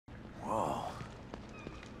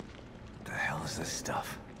hell is this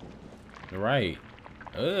stuff? Right.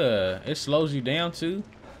 It slows you down too.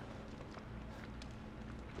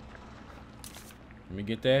 Let me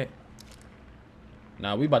get that.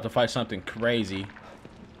 Now we about to fight something crazy.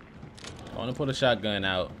 I want to put a shotgun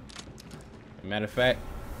out. Matter of fact,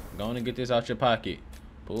 go on and get this out your pocket.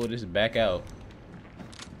 Pull this back out.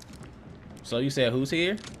 So you said who's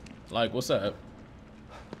here? Like, what's up?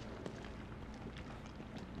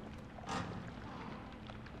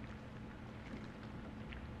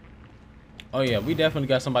 Oh yeah, we definitely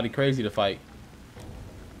got somebody crazy to fight.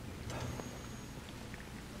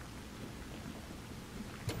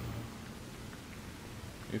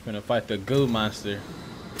 We're finna fight the goo monster.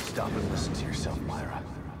 Stop and listen to yourself, Myra.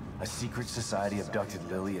 A secret society abducted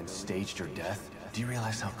Lily and staged her death? Do you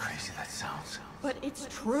realize how crazy that sounds? But it's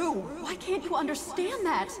true. Why can't you understand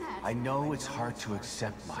that? I know it's hard to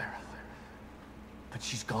accept, Myra. But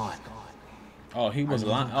she's gone. Oh, he was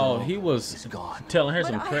lying. Oh, he was telling her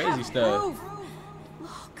But some I crazy have stuff. proof.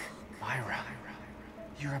 Look. Myra,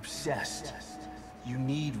 you're obsessed. You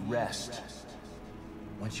need rest.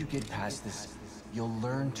 Once you get past this, you'll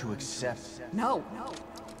learn to accept. No.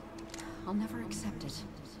 I'll never accept it.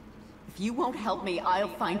 If you won't help me, I'll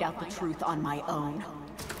find out the truth on my own.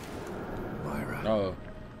 Myra, Oh,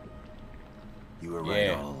 you were right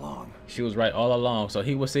yeah. all along. She was right all along. So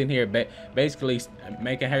he was sitting here basically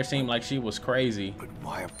making her seem like she was crazy. But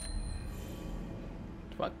why?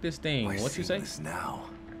 Fuck this thing. Why What you say? this now?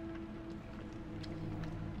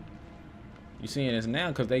 You seeing this now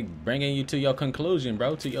because they bringing you to your conclusion,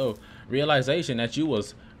 bro. To your realization that you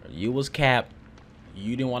was capped.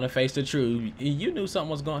 You didn't want to face the truth. You knew something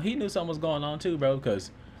was going. He knew something was going on too, bro. Because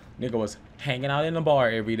nigga was hanging out in the bar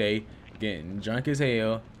every day, getting drunk as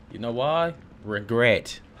hell. You know why?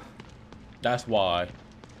 Regret. That's why.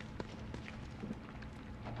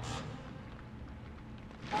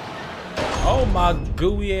 Oh my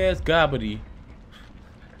gooey ass gobbity.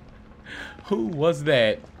 Who was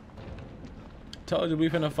that? Told you we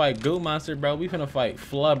finna fight Goo Monster, bro. We finna fight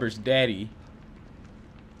Flubber's daddy.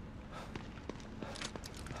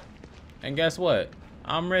 And guess what?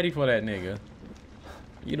 I'm ready for that nigga.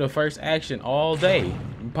 You the first action all day.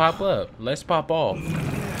 Pop up. Let's pop off.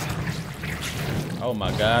 Oh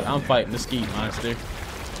my god, I'm fighting the Skeet Monster.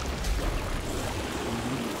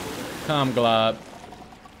 Come, Glob.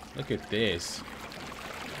 Look at this.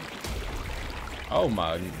 Oh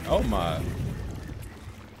my. Good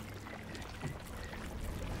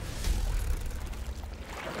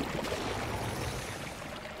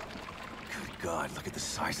God, look at the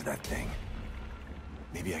size of that thing.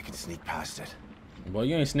 Maybe I can sneak past it. Boy,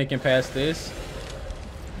 you ain't sneaking past this.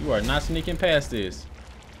 You are not sneaking past this.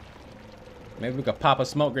 Maybe we could pop a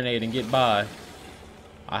smoke grenade and get by.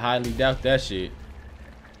 I highly doubt that shit.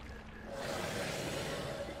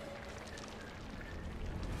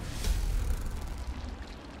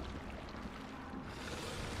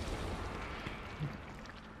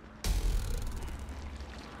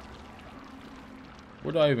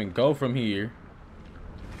 Where do I even go from here?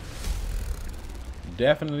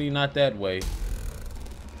 Definitely not that way.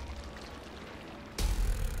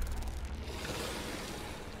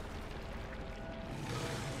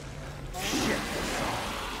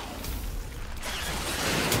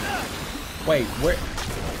 Wait, where?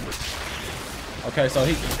 Okay, so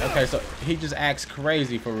he just acts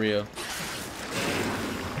crazy for real.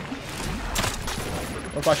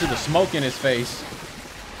 What if I shoot the smoke in his face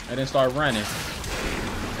and then start running?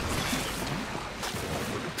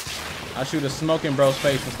 I shoot a smoke in bro's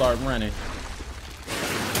face and start running.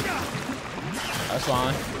 That's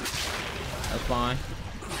fine. That's fine.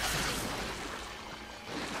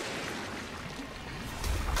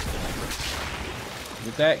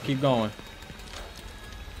 With that, keep going.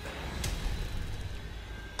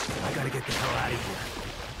 I gotta get the hell out of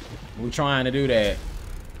here. We're trying to do that.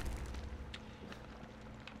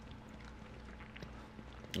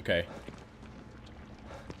 Okay.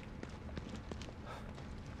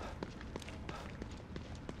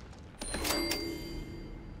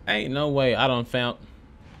 Ain't no way I done found.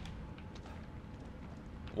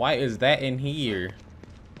 Why is that in here?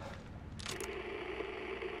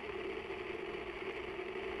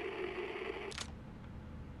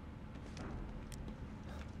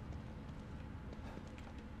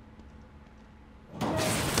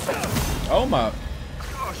 Oh my.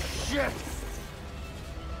 Oh shit!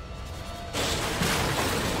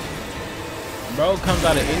 Bro comes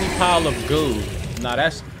out of any pile of goo. Nah,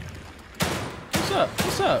 that's. What's up?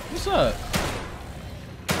 What's up? What's up?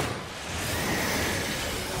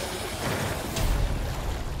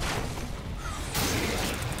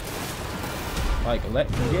 Like,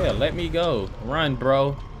 let me go. Run,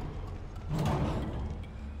 bro.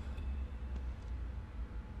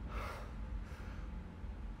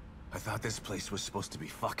 thought this place was supposed to be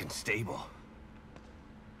fucking stable.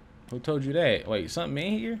 Who told you that? Wait, something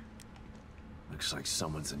in here? Looks like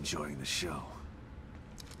someone's enjoying the show.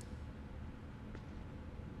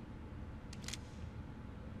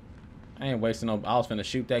 I ain't wasting no. I was finna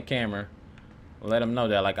shoot that camera. Let him know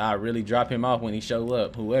that, like, I really drop him off when he show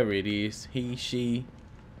up. Whoever it is, he, she,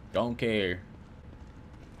 don't care.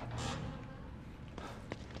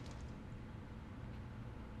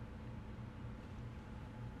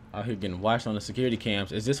 Out here getting watched on the security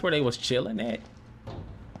cams. Is this where they was chilling at?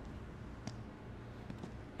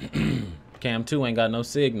 Cam 2 ain't got no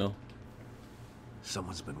signal.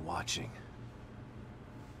 Someone's been watching.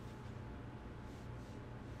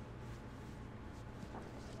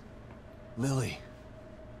 Lily.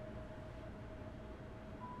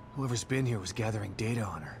 Whoever's been here was gathering data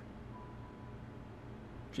on her.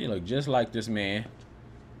 She look just like this man.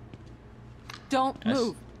 Don't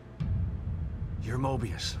move. You're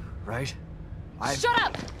Mobius, right? Shut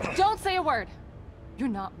up! Don't say a word. You're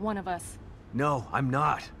not one of us. No, I'm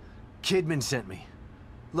not. Kidman sent me.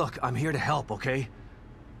 Look, I'm here to help, okay?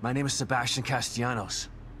 My name is Sebastian Castellanos.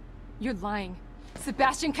 You're lying.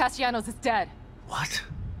 Sebastian Castellanos is dead. What?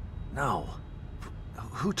 No.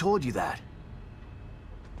 Who told you that?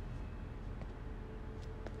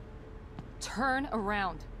 Turn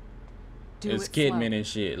around. Do It's it Kidman slow. and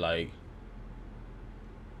shit, like.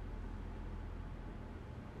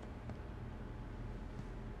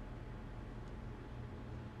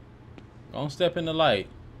 Don't step in the light.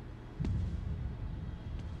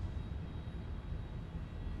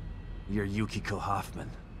 You're Yukiko Hoffman.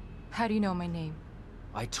 How do you know my name?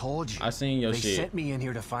 I told you. I seen your they shit. sent me in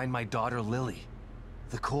here to find my daughter Lily.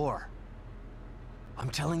 The core. I'm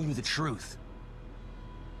telling you the truth.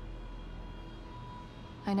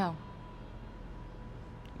 I know.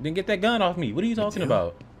 Then get that gun off me. What are you talking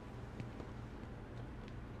about?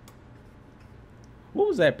 What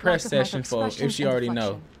was that press Lack of session for microexpression if she and already know?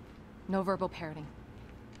 deflection. No verbal parroting.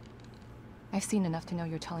 I've seen enough to know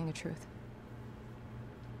you're telling the truth.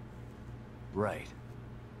 Right.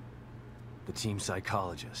 The team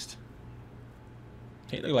psychologist.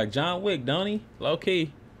 He look like John Wick, don't he? Low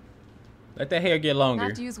key. Let that hair get longer. I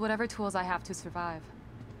have to use whatever tools I have to survive.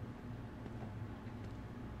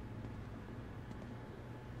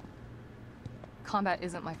 Combat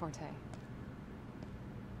isn't my forte.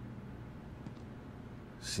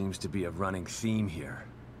 Seems to be a running theme here.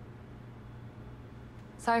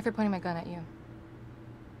 Sorry for pointing my gun at you.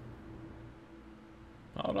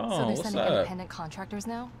 Hold So on, they're what's sending up? independent contractors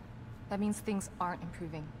now? That means things aren't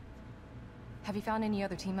improving. Have you found any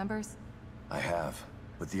other team members? I have,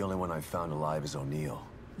 but the only one I've found alive is O'Neill.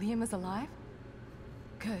 Liam is alive?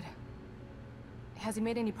 Good. Has he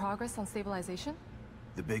made any progress on stabilization?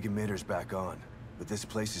 The big emitter's back on, but this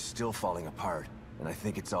place is still falling apart, and I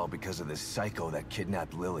think it's all because of this psycho that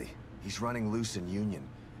kidnapped Lily. He's running loose in Union,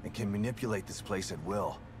 and can manipulate this place at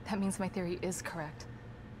will. That means my theory is correct.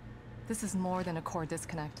 This is more than a core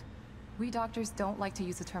disconnect. We doctors don't like to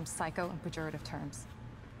use the term psycho in pejorative terms.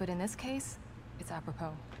 But in this case, it's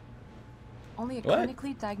apropos. Only a What?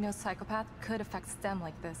 clinically diagnosed psychopath could affect STEM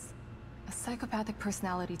like this. A psychopathic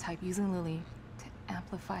personality type using Lily to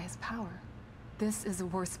amplify his power. This is the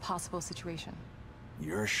worst possible situation.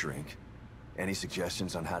 You're a shrink. Any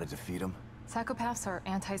suggestions on how to defeat him? Psychopaths are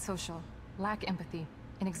antisocial, lack empathy,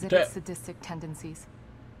 and exhibit Okay. sadistic tendencies.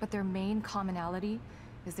 But their main commonality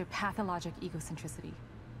is their pathologic egocentricity.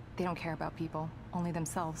 They don't care about people, only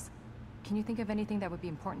themselves. Can you think of anything that would be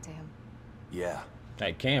important to him? Yeah. That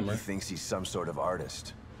He camera. thinks he's some sort of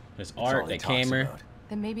artist. His That's all art, he that talks camera. about.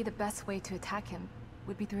 Then maybe the best way to attack him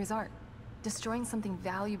would be through his art. Destroying something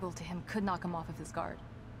valuable to him could knock him off of his guard.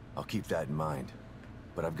 I'll keep that in mind.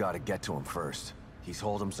 But I've got to get to him first. He's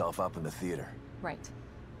holed himself up in the theater. Right.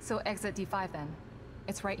 So exit D5 then.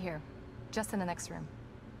 It's right here, just in the next room.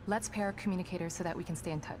 Let's pair communicators so that we can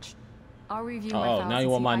stay in touch. I'll review my Oh, files now and you see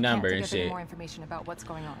want if my I can't number dig and up any shit. more information about what's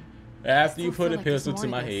going on. After you still put feel a like there's pistol more to to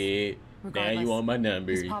my this. head, now Regardless, you want my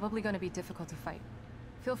number. He's probably going to be difficult to fight.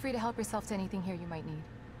 Feel free to help yourself to anything here you might need.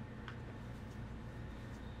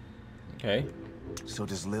 Okay. So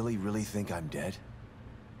does Lily really think I'm dead?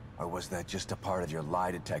 Or was that just a part of your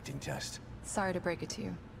lie detecting test? Sorry to break it to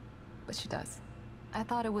you, but she does. I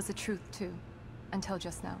thought it was the truth too, until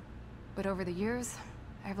just now. But over the years,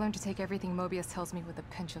 I've learned to take everything Mobius tells me with a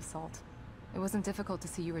pinch of salt. It wasn't difficult to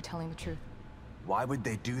see you were telling the truth. Why would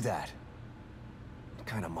they do that? What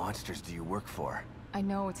kind of monsters do you work for? I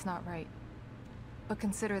know it's not right. But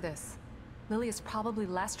consider this. Lily is probably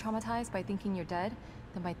less traumatized by thinking you're dead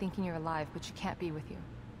than by thinking you're alive, but she can't be with you.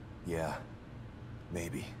 Yeah,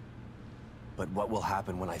 maybe. But what will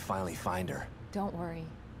happen when I finally find her? Don't worry.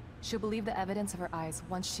 She'll believe the evidence of her eyes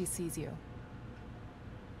once she sees you.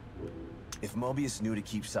 If Mobius knew to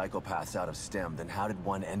keep psychopaths out of STEM, then how did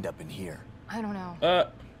one end up in here? I don't know.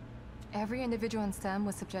 Every individual in STEM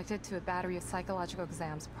was subjected to a battery of psychological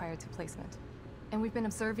exams prior to placement. And we've been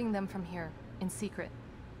observing them from here, in secret,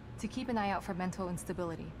 to keep an eye out for mental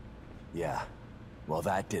instability. Yeah, well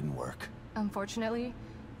that didn't work. Unfortunately,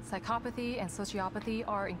 psychopathy and sociopathy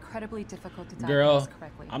are incredibly difficult to Girl, diagnose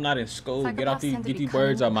correctly. I'm not in school. Get Psychopaths off these, tend to get be these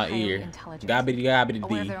words out cunning my and highly ear. intelligent. Gobbity Aware of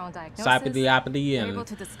gobbity their own diagnosis, psychopathy they're and able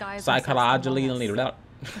to disguise themselves in psychologically illness. and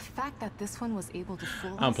The fact that this one was able to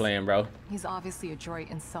fool I'm us, playing, bro. he's obviously adroit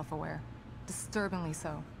and self-aware. Disturbingly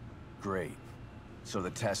so. Great. So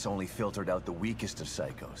the tests only filtered out the weakest of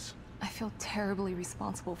psychos. I feel terribly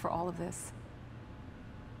responsible for all of this.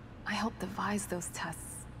 I helped devise those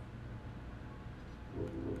tests.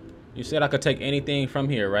 You said I could take anything from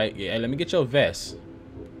here, right? Yeah, let me get your vest.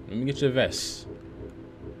 Let me get your vest.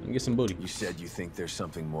 Let me get some booty. You said you think there's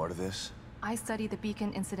something more to this? I studied the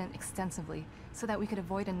Beacon incident extensively so that we could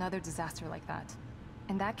avoid another disaster like that.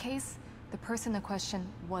 In that case, the person in question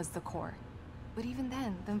was the core. But even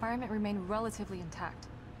then, the environment remained relatively intact.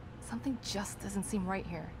 Something just doesn't seem right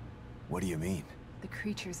here. What do you mean? The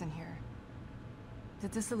creatures in here. The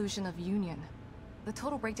dissolution of Union. The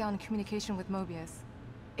total breakdown in communication with Mobius.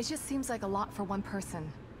 It just seems like a lot for one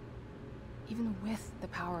person. Even with the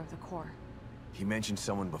power of the core. He mentioned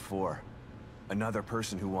someone before. Another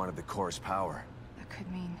person who wanted the core's power. That could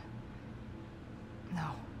mean...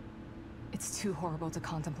 No. It's too horrible to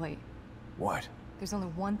contemplate. What? There's only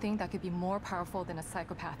one thing that could be more powerful than a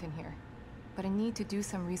psychopath in here. But I need to do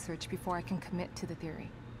some research before I can commit to the theory.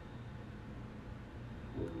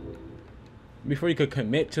 Before you could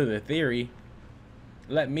commit to the theory,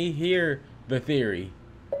 let me hear the theory.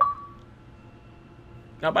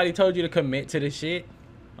 Nobody told you to commit to this shit.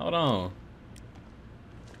 Hold on.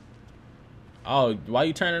 Oh, why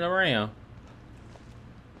you turning around?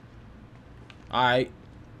 Alright.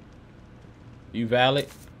 You valid?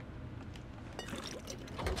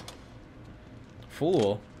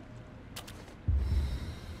 Fool.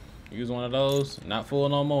 Use one of those. Not fool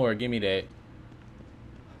no more. Give me that.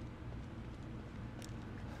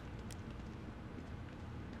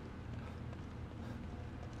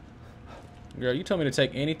 Girl, you told me to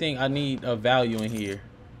take anything I need of value in here.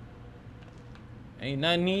 Ain't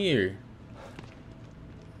nothing here.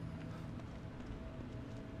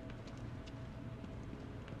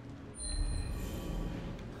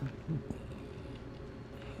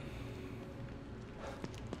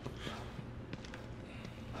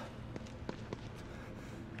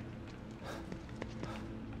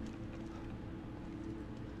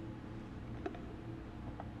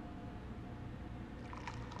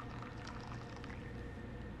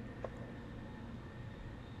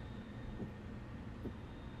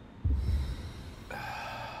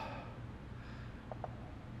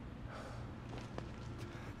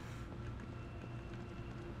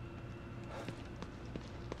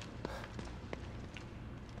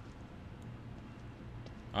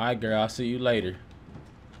 Alright, girl, I'll see you later.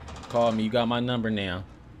 Call me, you got my number now.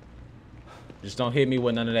 Just don't hit me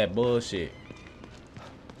with none of that bullshit.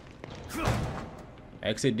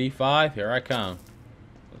 Exit D5, here I come.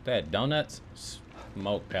 What's that, donuts?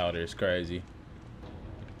 Smoke powder is crazy.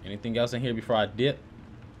 Anything else in here before I dip?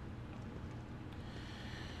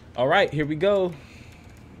 Alright, here we go.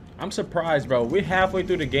 I'm surprised, bro. We're halfway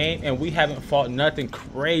through the game and we haven't fought nothing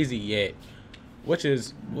crazy yet. Which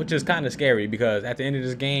is kind of scary, because at the end of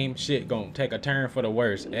this game, shit gonna take a turn for the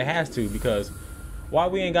worse. It has to, because why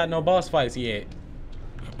we ain't got no boss fights yet?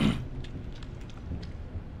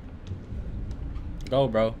 Go,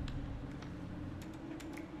 bro.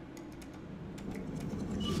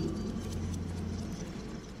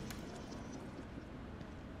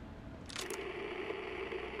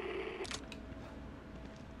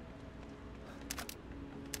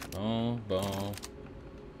 Boom, boom.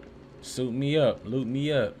 Suit me up, loot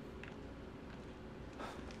me up.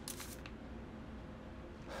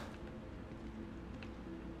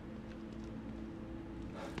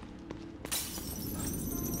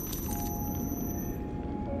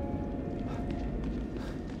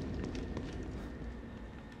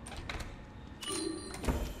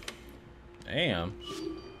 Damn.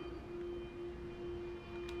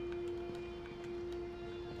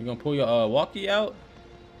 You gonna pull your walkie out?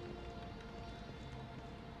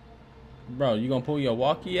 Bro, you gonna pull your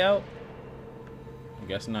walkie out? I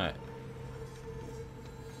guess not.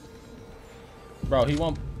 Bro, he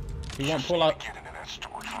won't pull out. Get into that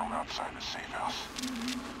storage room outside the safe house.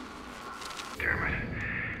 Damn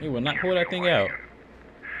it. He will not pull that thing out. That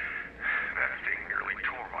thing nearly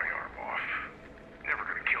tore my arm off. Never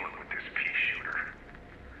gonna kill him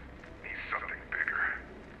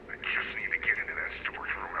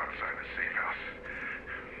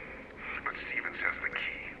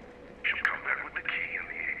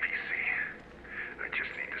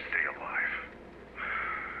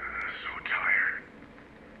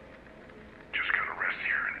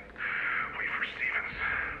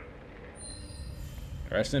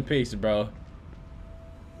Rest in peace, bro.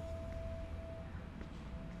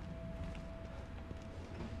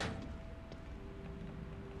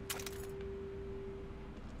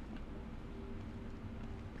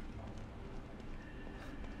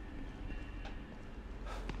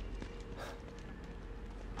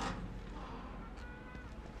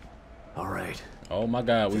 All right. Oh my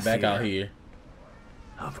God, we The back out theater. here.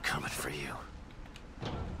 I'm coming for you.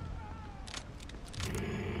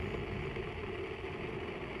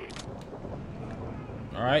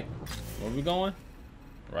 All right, where we going?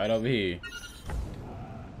 Right over here.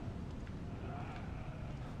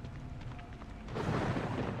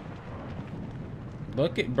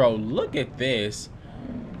 Look at, bro, look at this.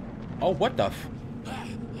 Oh, what the f—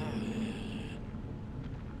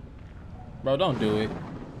 Bro, don't do it.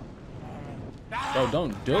 Bro,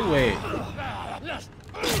 don't do it.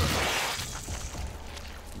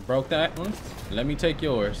 Broke that one. Let me take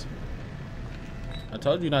yours. I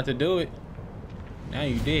told you not to do it. Now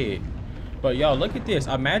you did. But y'all, look at this.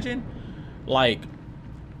 Imagine, like,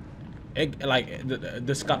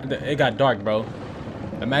 the sky. It got dark, bro.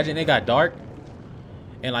 Imagine it got dark,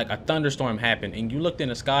 and like a thunderstorm happened, and you looked in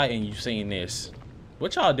the sky and you seen this.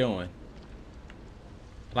 What y'all doing?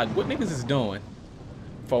 Like, what niggas is doing?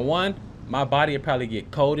 For one, my body would probably get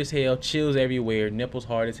cold as hell, chills everywhere, nipples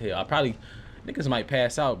hard as hell. Niggas might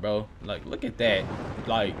pass out, bro. Like, look at that.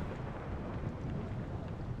 Like,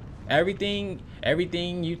 everything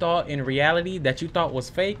you thought in reality that you thought was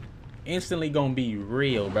fake, instantly gonna be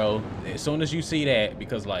real, bro. As soon as you see that,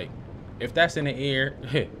 because like, if that's in the air,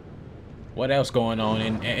 what else going on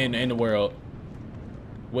in the world?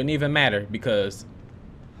 Wouldn't even matter, because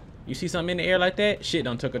you see something in the air like that, shit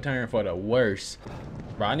done took a turn for the worse.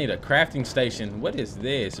 Bro, I need a crafting station. What is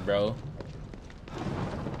this, bro?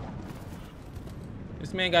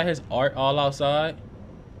 This man got his art all outside.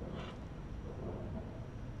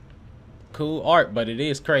 Cool art, but it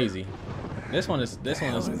is crazy. This one is. What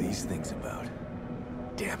are these things about?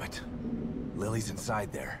 Damn it. Lily's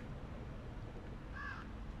inside there.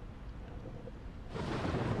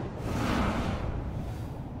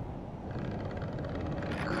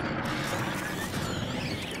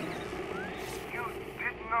 You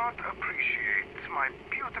did not appreciate my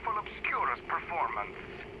beautiful Obscurus performance.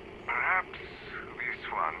 Perhaps this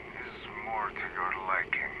one is more to your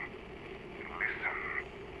liking. Listen.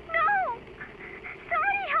 No!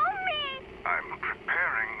 Somebody help me! I'm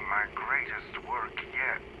preparing my greatest work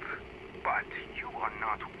yet, but you are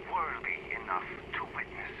not worthy enough to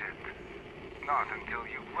witness it. Not until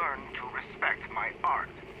you learn to respect my art.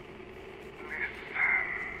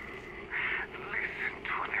 Listen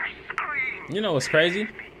to their screams. You know what's crazy?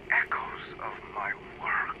 The echoes of my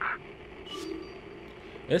work.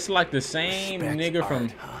 It's like the same Respect nigga from,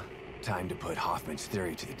 art, huh? Time to put Hoffman's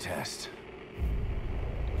theory to the test.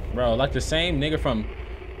 bro, like the same nigga from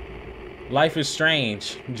Life is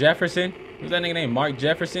Strange. Jefferson. What's that nigga named? Mark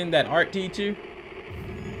Jefferson, that art teacher.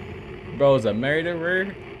 Bro is a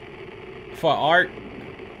murderer for art.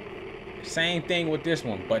 Same thing with this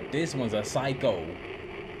one, but this one's a psycho.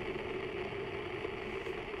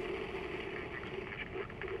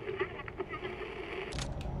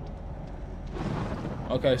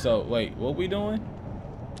 Okay, so wait, what we doing?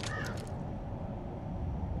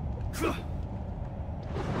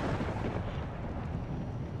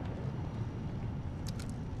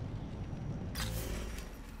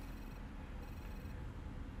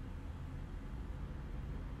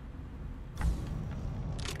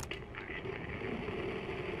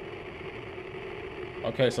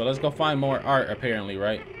 Okay, so let's go find more art apparently,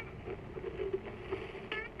 right?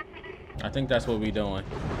 I think that's what we doing.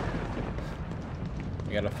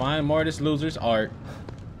 We gotta find more of this loser's art.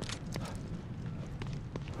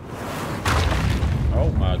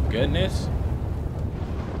 Oh my goodness.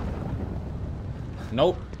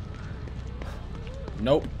 Nope.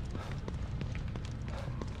 Nope.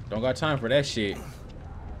 Don't got time for that shit.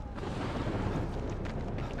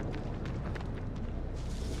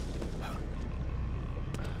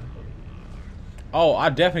 Oh, I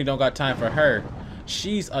definitely don't got time for her.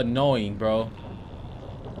 She's annoying, bro.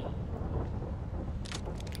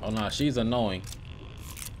 Oh, nah, she's annoying.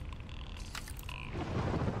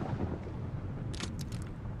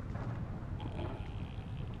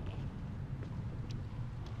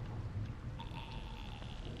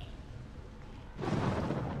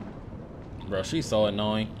 Bro, she's so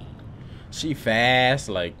annoying. She fast,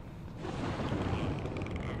 like.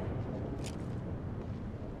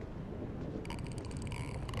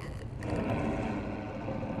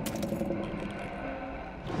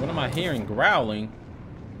 What am I hearing? Growling?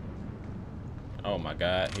 Oh my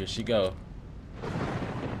god, here she go.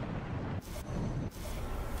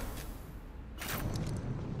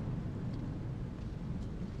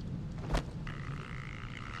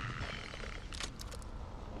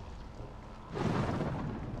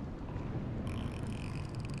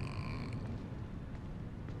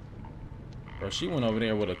 Bro, she went over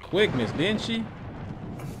there with a quickness, didn't she?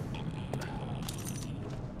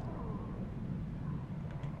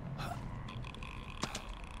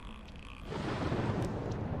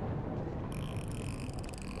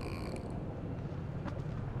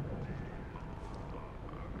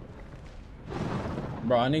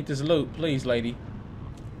 Bro, I need this loot, please, lady.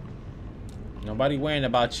 Nobody worrying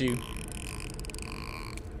about you.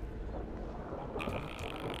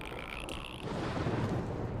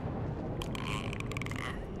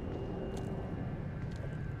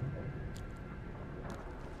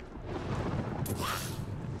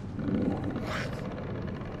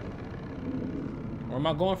 Where am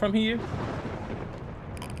I going from here?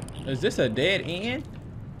 Is this a dead end?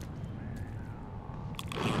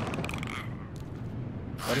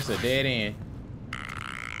 Oh, this is a dead end.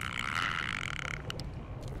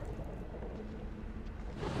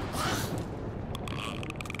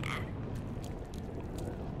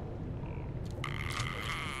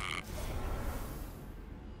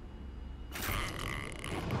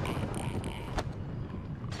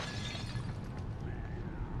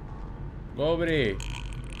 Go over there.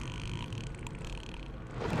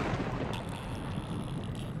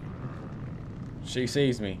 She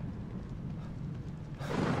sees me.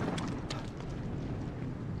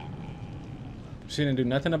 She didn't do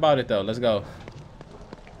nothing about it though. Let's go.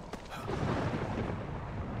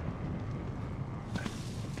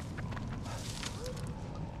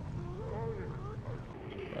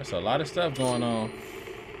 That's a lot of stuff going on.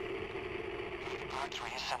 Birds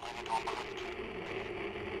reassembling into a monster.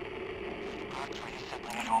 Birds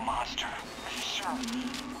reassembling into a monster. Sure.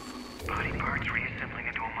 Buddy, birds reassembling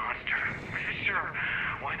into a monster. Sure.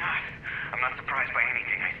 Why not? I'm not surprised by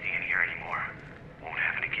anything I see in here anymore. Won't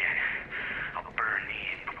happen again. I'll burn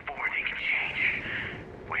these before they can change.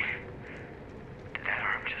 Wait. Did that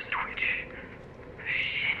arm just twitch?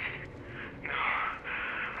 Shit. No.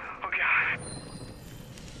 Oh god.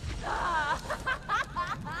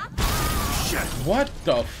 Shit! What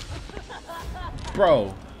the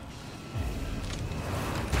bro?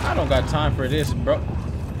 I don't got time for this, bro.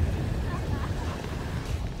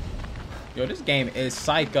 Yo, this game is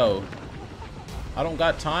psycho. I don't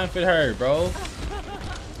got time for her, bro.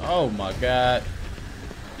 Oh my god.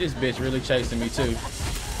 This bitch really chasing me too.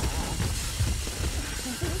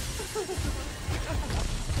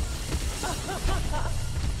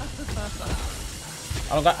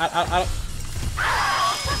 I don't got I don't.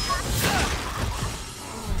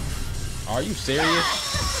 Are you serious?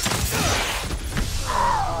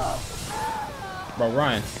 Bro,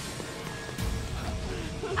 run.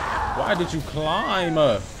 Why did you climb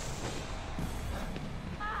up?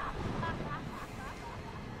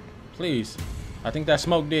 Please. I think that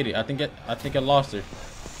smoke did it. I think it lost her.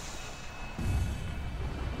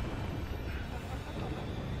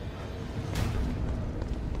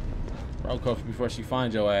 Bro, Kofi, before she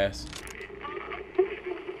finds your ass.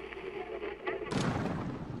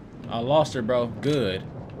 I lost her, bro. Good.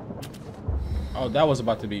 Oh, that was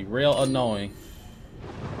about to be real annoying.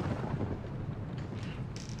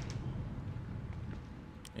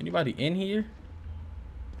 Anybody in here?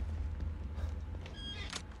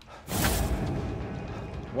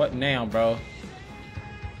 What now, bro?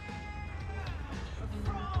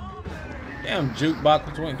 Damn,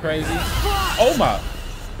 jukebox went crazy. Oh my!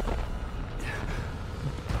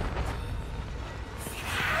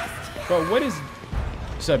 Bro, what is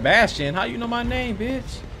Sebastian? How you know my name,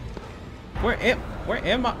 bitch? Where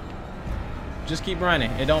am I? Just keep running.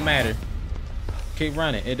 It don't matter. Keep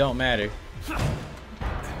running. It don't matter.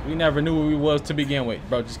 We never knew who we was to begin with,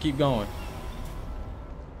 bro. Just keep going.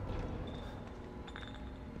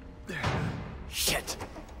 Shit!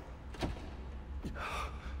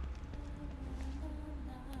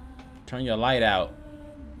 Turn your light out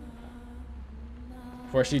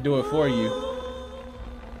before she do it for you.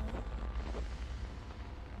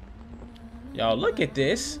 Y'all, look at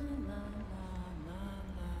this.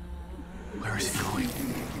 Where is he going?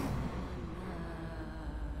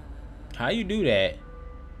 How you do that?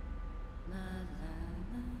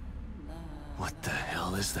 What the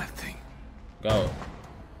hell is that thing? Go.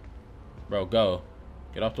 Bro, go.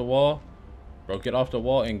 Get off the wall. Bro, get off the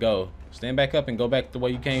wall and go. Stand back up and go back the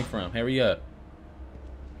way you came from. Hurry up.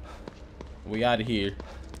 We out of here.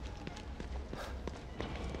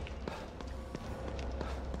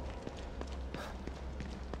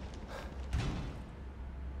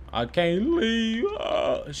 I can't leave.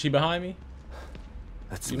 Is she behind me?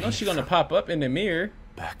 That's You me know she's gonna from pop up in the mirror.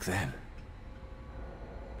 back then.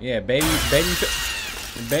 Yeah, baby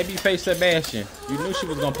face Sebastian. You knew she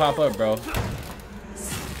was gonna pop up, bro.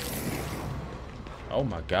 Oh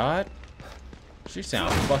my god. She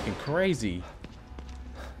sounds fucking crazy.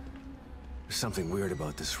 There's something weird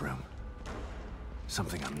about this room.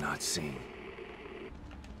 Something I'm not seeing.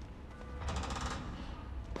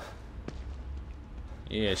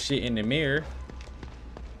 Yeah, shit in the mirror.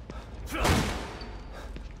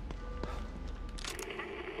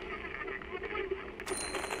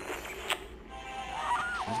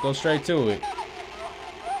 Let's go straight to it.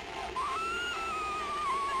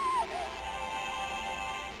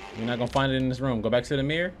 You're not gonna find it in this room. Go back to the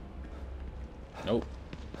mirror. Nope.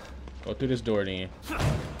 Go through this door then.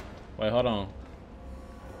 Wait, hold on.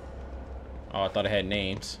 Oh, I thought it had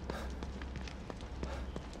names.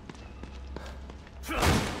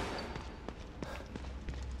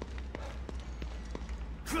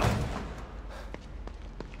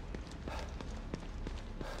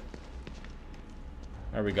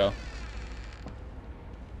 There we go.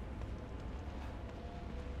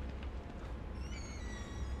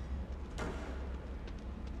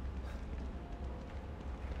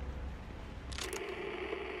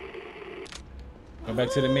 Go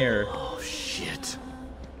back to the mirror. Oh, shit.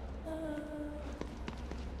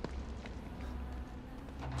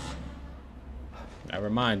 Never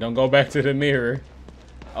mind. Don't go back to the mirror.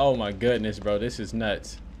 Oh my goodness, bro. This is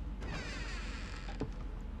nuts.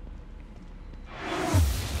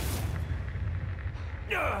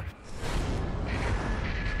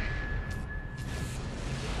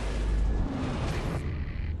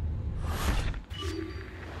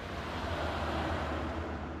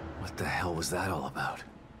 What the hell was that all about?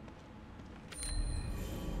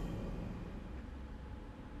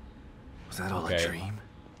 Was that all a dream?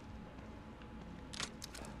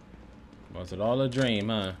 Was it all a dream,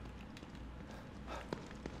 huh?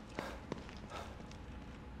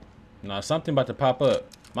 Nah, something about to pop up.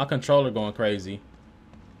 My controller going crazy.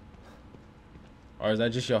 Or is that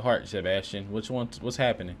just your heart, Sebastian? Which one? What's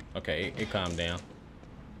happening? Okay, it calmed down.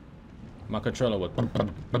 My controller was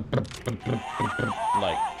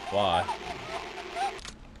like, why?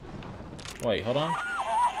 Wait, hold on.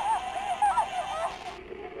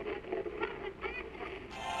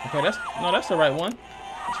 Okay, that's the right one.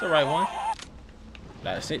 That's the right one.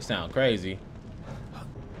 That shit sound crazy.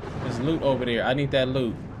 There's loot over there. I need that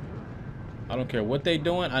loot. I don't care what they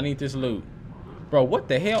doing. I need this loot. Bro, what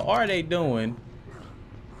the hell are they doing?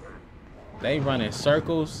 They running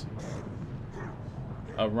circles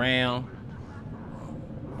around.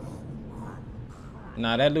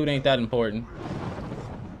 Nah, that loot ain't that important.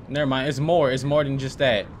 Never mind. It's more. It's more than just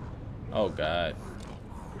that. Oh, God.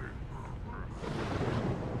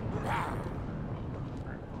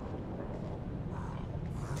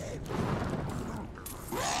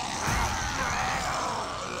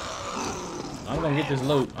 I'm gonna get this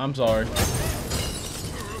loot. I'm sorry.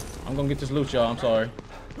 I'm gonna get this loot, y'all. I'm sorry.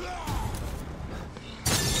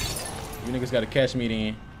 You niggas gotta catch me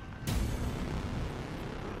then.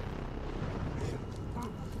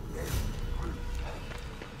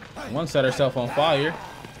 One set herself on fire.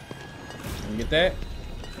 You get that?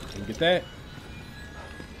 You get that?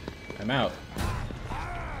 I'm out.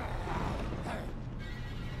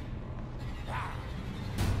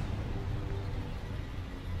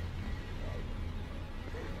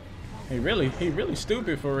 He really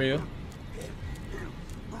stupid for real.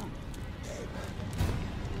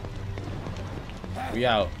 We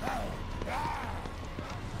out.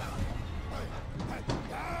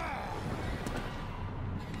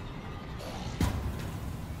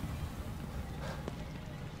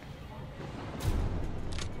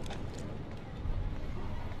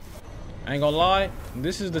 I ain't gonna lie,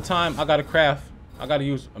 this is the time I gotta craft. I gotta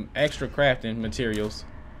use extra crafting materials.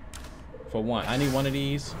 For one, I need one of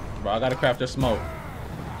these. Bro, I gotta craft a smoke.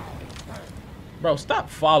 Bro, stop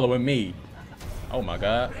following me. Oh my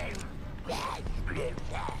God.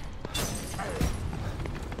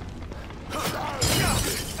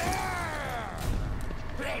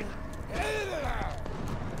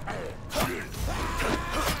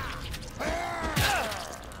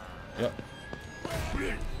 Yep.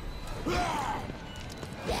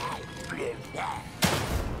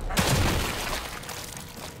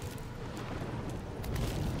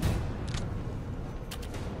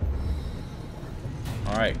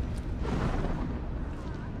 All right.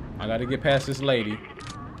 I gotta get past this lady.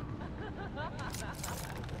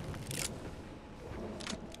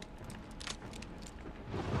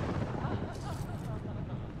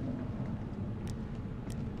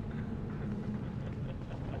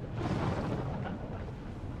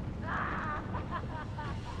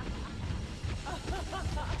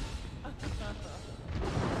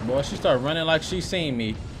 Boy, she started running like she seen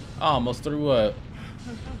me. I almost threw up.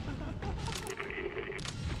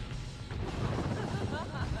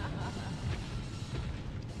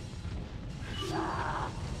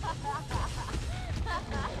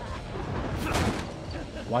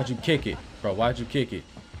 Why'd you kick it? Bro, why'd you kick it?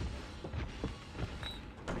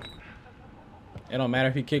 It don't matter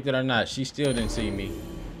if he kicked it or not. She still didn't see me.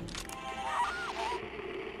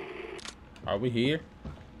 Are we here?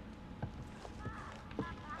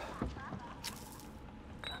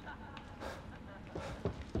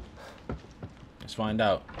 Let's find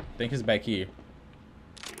out. I think it's back here.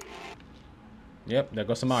 Yep, there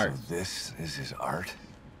goes some art. So this is his art?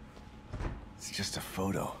 It's just a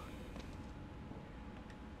photo.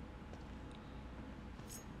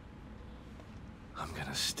 I'm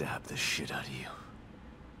gonna stab the shit out of you.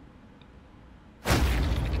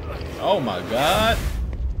 Oh my god.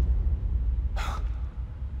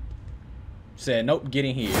 Said, nope, get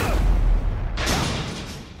in here.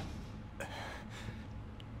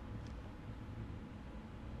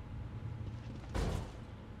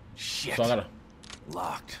 Shit. So I gotta.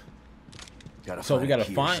 Locked. Gotta So we gotta a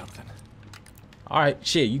key or find. something. All right,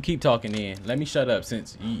 shit. You keep talking in. Let me shut up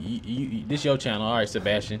since this your channel. All right,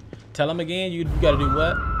 Sebastian. Tell him again. You gotta do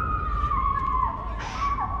what?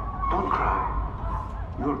 Don't cry.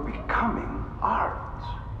 You're becoming art.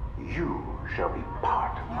 You shall be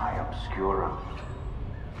part of my obscura.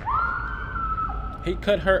 He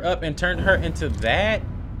cut her up and turned her into that?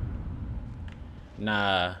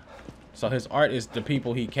 Nah. So his art is the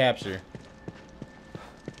people he captured.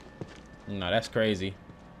 No, that's crazy.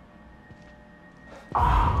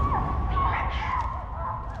 Flesh.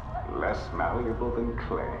 Less malleable than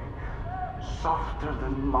clay. Softer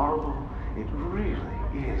than marble. It really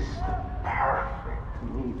is the perfect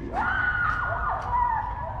medium.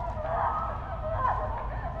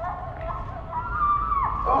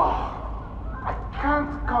 Oh, I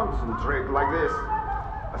can't concentrate like this.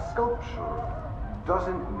 A sculpture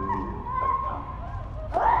doesn't need a tongue.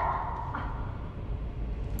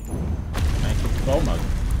 Thank you so much.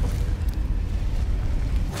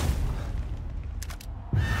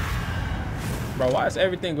 Bro, why is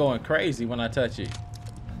everything going crazy when I touch it?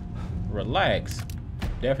 Relax.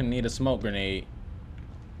 Definitely need a smoke grenade.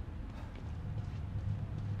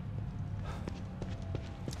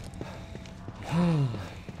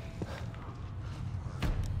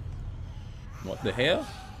 What the hell?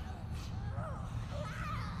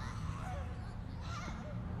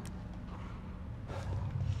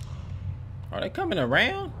 Are they coming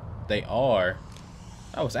around? They are.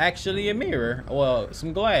 That was actually a mirror. Well,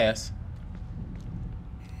 some glass.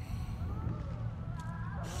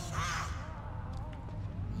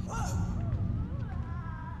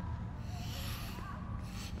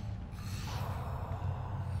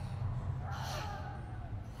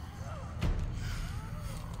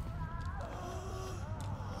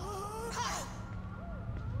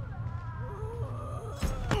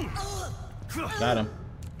 Got him.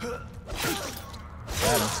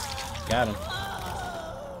 Got him. Got him.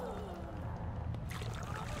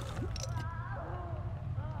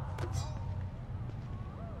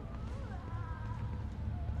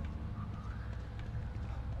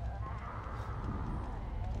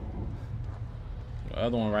 The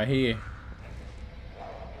other one right here.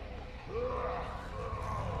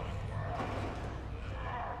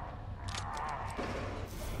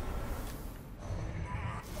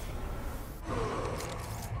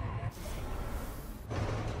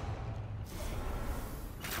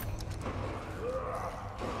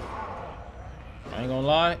 I ain't gonna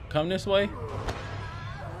lie, come this way.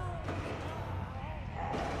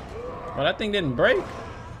 But that thing didn't break.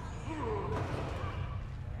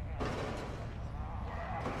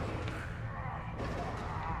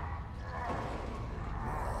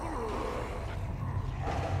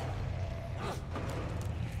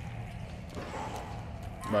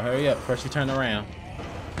 But hurry up, first you turn around.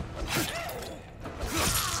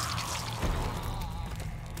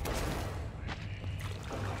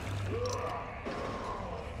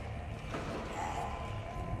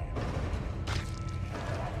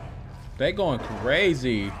 They going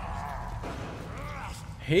crazy.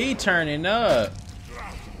 He turning up.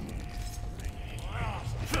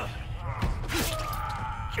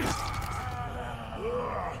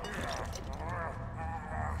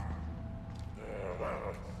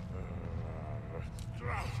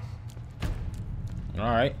 All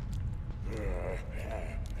right.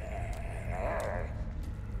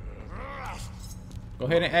 Go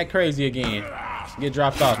ahead and act crazy again. Get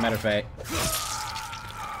dropped off, matter of fact.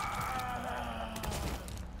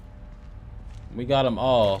 We got them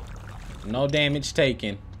all. No damage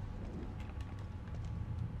taken.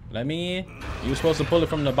 Let me in. You were supposed to pull it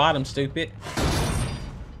from the bottom, stupid.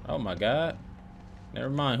 Oh my god. Never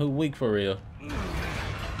mind. Who weak for real?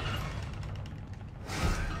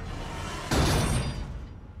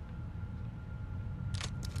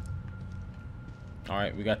 All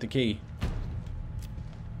right, we got the key.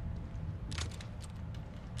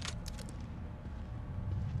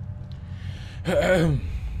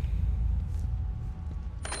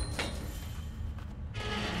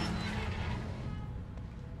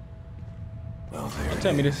 Well, there Don't it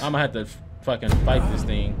tell me this. is. I'm gonna have to fucking fight this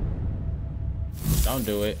thing. Don't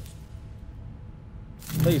do it.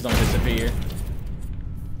 Please don't disappear.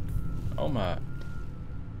 Oh my.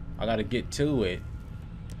 I gotta get to it.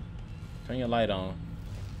 Turn your light on.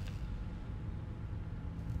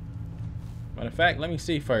 Matter of fact, let me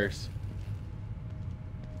see first.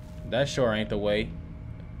 That sure ain't the way.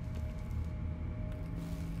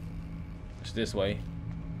 It's this way.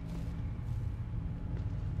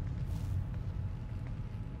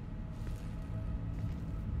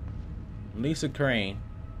 Lisa Crane.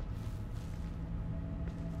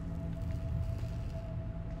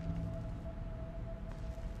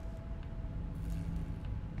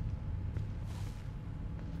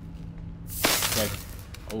 Like,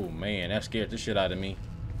 oh man, that scared the shit out of me.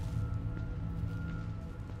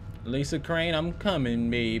 Lisa Crane, I'm coming,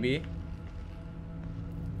 baby.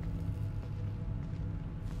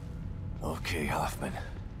 Okay, Hoffman.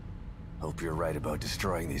 Hope you're right about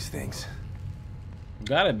destroying these things.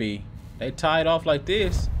 Gotta be. They tied off like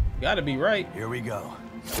this. Gotta be right. Here we go.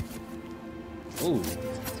 Ooh. Ooh, ooh,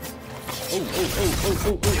 ooh, ooh,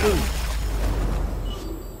 ooh, ooh, ooh.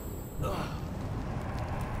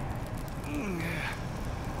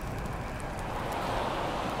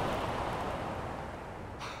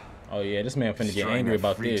 Oh yeah, this man finna get Destroying angry that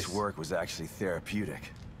about freak's this. work was actually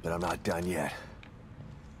therapeutic, but I'm not done yet.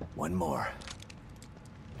 One more.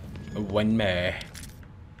 One more.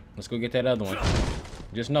 Let's go get that other one.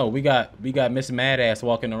 Just know we got Miss Madass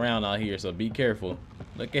walking around out here, so be careful.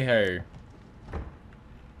 Look at her.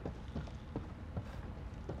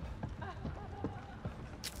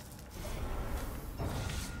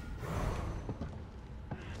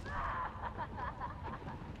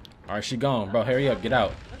 All right, she gone, bro. Hurry up, get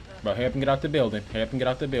out, bro. Hurry up and get out the building. Hurry up and get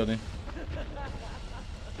out the building.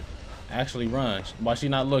 Actually, run. Why she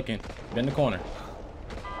not looking? Get in the corner.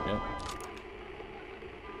 Yep.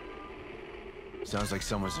 Sounds like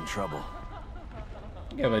someone's in trouble.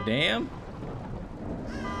 Give a damn.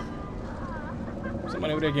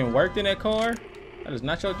 Somebody over there getting worked in that car? That is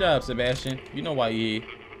not your job, Sebastian. You know why you here.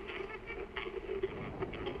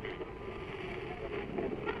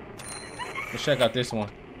 Let's check out this one.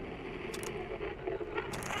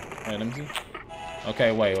 Wait, let me see.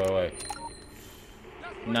 Okay, wait.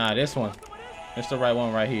 Nah, this one. It's the right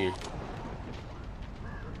one right here.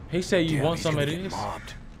 He said you Damn, want he's some of gonna get this?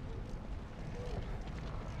 mobbed.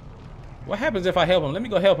 What happens if I help him? Let me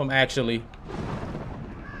go help him, actually.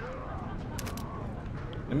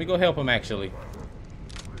 Let me go help him, actually.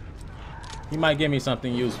 He might give me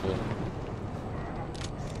something useful.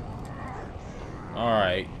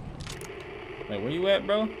 Alright. Wait, where you at,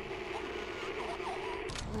 bro?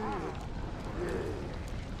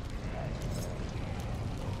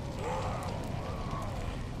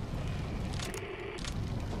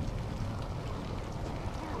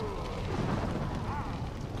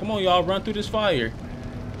 Come on, y'all, run through this fire.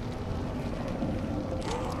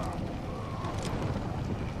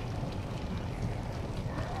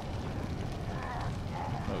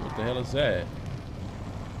 Wait, what the hell is that?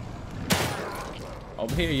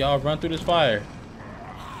 Over here, y'all, run through this fire.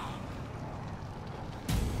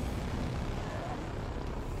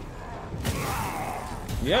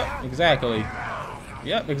 Yep, exactly.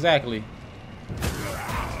 Yep, exactly.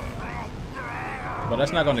 But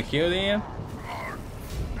that's not gonna kill them.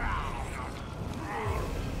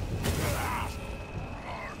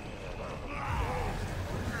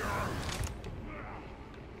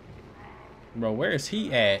 Bro, where is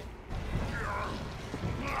he at?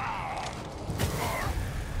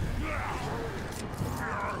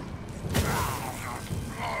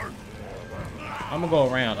 I'm gonna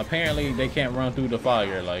go around. Apparently, they can't run through the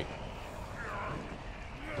fire, like.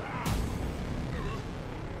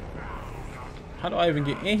 How do I even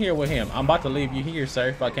get in here with him? I'm about to leave you here, sir,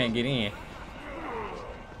 if I can't get in.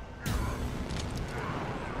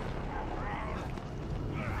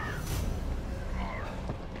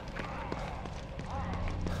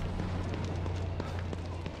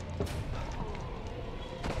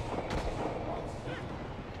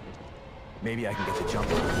 Maybe I can get the jump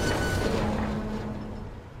on.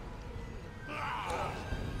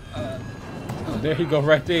 There he go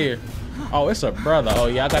right there. Oh, it's a brother. Oh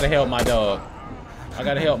yeah, I gotta help my dog. I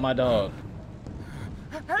gotta help my dog.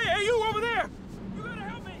 Hey, you over there! You gotta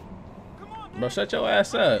help me! Come on, Bro, shut your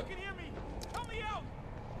ass up. you can hear me! Help me out!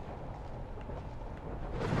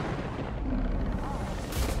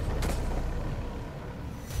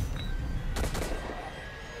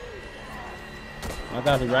 I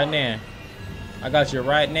got you right now. I got you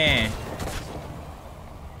right now.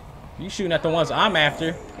 You shooting at the ones I'm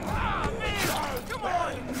after.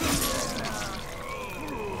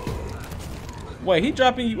 Wait, he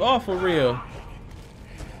dropping you off for real?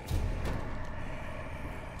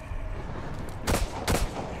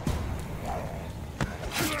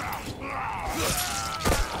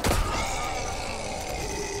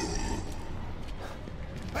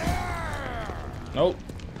 Nope.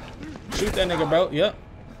 Shoot that nigga, bro. Yep.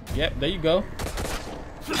 Yep, there you go.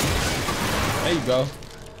 There you go.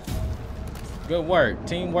 Good work.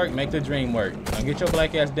 Teamwork make the dream work. Now get your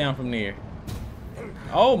black ass down from there.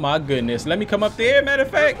 Oh my goodness. Let me come up there, matter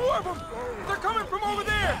of fact. More of them. They're coming from over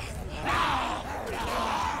there.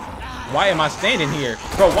 Why am I standing here?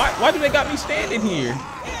 Bro, why do they got me standing here?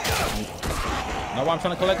 Now I'm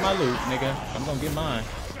trying to collect my loot, nigga. I'm gonna get mine.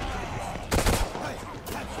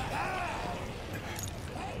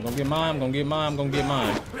 I'm gonna get mine, I'm gonna get mine, I'm gonna get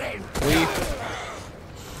mine. Leave.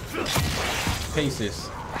 Pieces.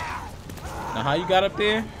 Now how you got up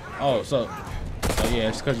there? Oh, yeah,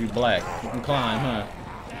 it's cause you black. You can climb, huh?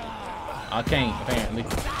 I can't, apparently.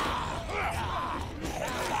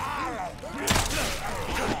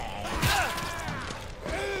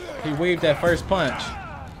 He weaved that first punch.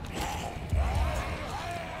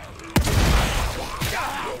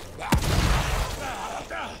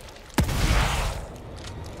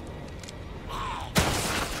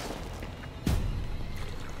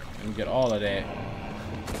 Get all of that.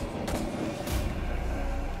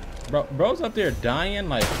 Bro's up there dying,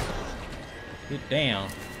 like, get down.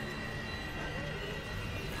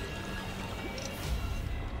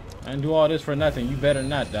 I didn't do all this for nothing. You better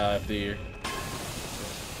not die up there.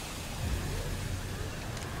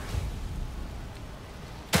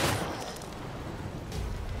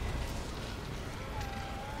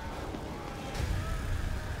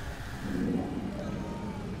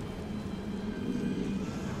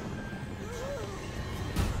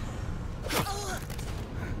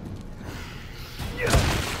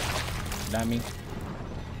 Dummy.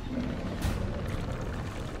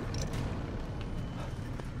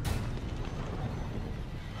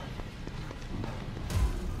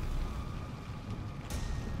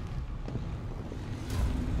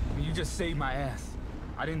 You just saved my ass.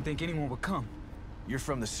 I didn't think anyone would come. You're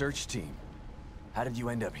from the search team. How did you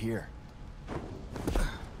end up here?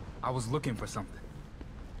 I was looking for something.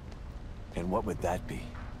 And what would that be?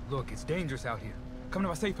 Look, it's dangerous out here. Come to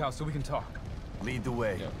my safe house so we can talk. Lead the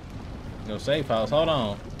way. Yo, safe house. Hold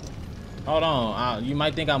on. Hold on. You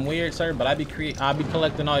might think I'm weird, sir, but I be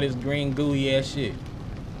collecting all this green gooey ass shit,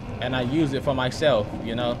 and I use it for myself.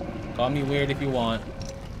 You know, call me weird if you want.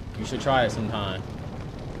 You should try it sometime.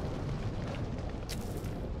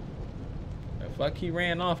 The fuck he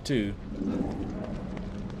ran off to?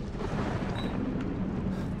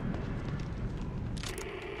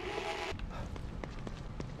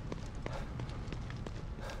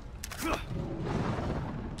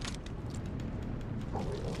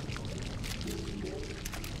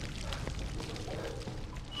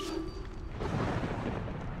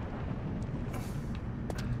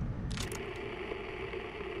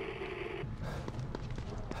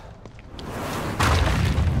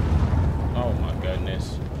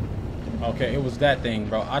 Okay, it was that thing,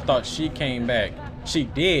 bro. I thought she came back. She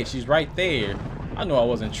did. She's right there. I knew I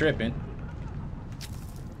wasn't tripping.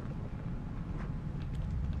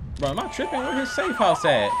 Bro, am I tripping? Where his safe house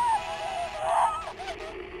at?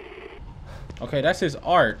 Okay, that's his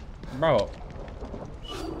art. Bro.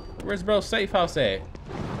 Where's bro's safe house at?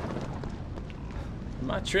 Am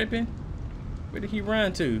I tripping? Where did he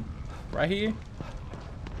run to? Right here?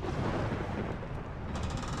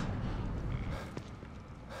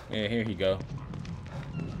 Yeah, here he go.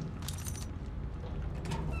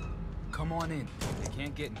 Come on in. They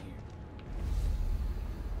can't get in here.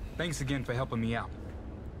 Thanks again for helping me out.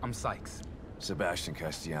 I'm Sykes. Sebastian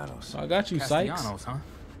Castellanos. I got you, Sykes. Castellanos, huh?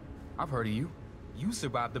 I've heard of you. You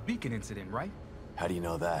survived the Beacon incident, right? How do you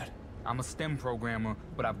know that? I'm a STEM programmer,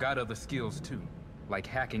 but I've got other skills too, like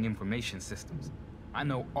hacking information systems. I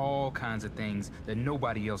know all kinds of things that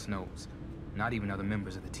nobody else knows, not even other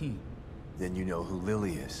members of the team. Then you know who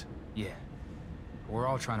Lily is. Yeah. We're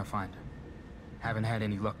all trying to find her. Haven't had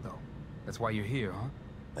any luck, though. That's why you're here, huh?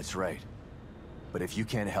 That's right. But if you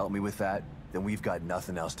can't help me with that, then we've got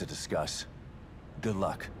nothing else to discuss. Good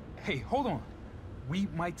luck. Hey, hold on. We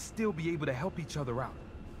might still be able to help each other out.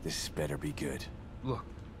 This better be good. Look,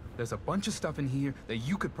 there's a bunch of stuff in here that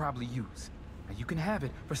you could probably use. And you can have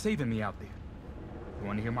it for saving me out there. You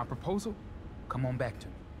want to hear my proposal? Come on back to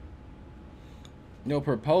me. No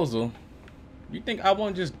proposal? You think I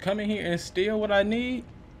won't just come in here and steal what I need?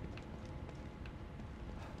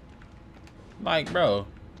 Like, bro,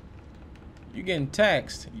 you getting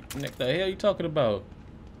taxed. What the hell you talking about?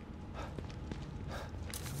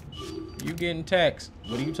 You getting taxed.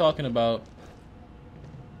 What are you talking about?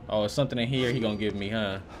 Oh, it's something in here he gonna give me,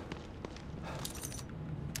 huh?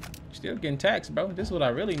 Still getting taxed, bro. This is what I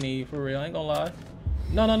really need, for real. I ain't gonna lie.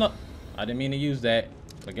 No, no, no. I didn't mean to use that.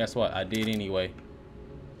 But guess what? I did anyway.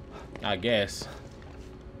 I guess.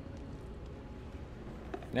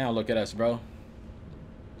 Now look at us, bro.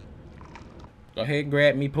 Go ahead and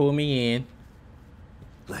grab me, pull me in.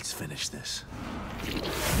 Let's finish this.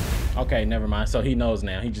 Okay, never mind. So he knows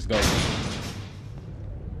now. He just goes.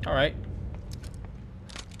 All right.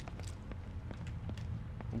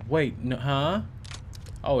 Wait, no, huh?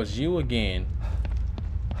 Oh, it's you again.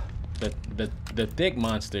 The thick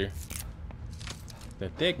monster. The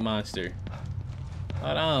thick monster.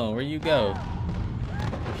 Hold on, where you go?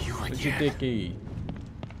 With your thick E.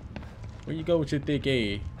 Where you go with your thick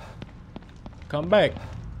E? Come back.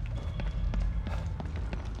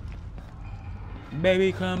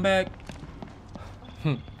 Baby, come back.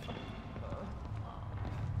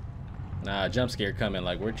 Nah, jump scare coming.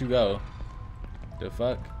 Like, where'd you go? The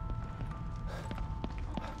fuck?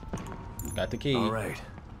 Got the key. All right.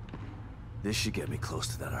 This should get me close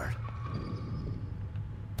to that art.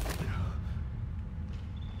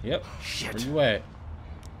 Yep. Shit. Where you at?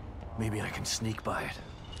 Maybe I can sneak by it.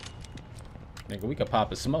 Nigga, we could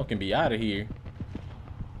pop a smoke and be out of here.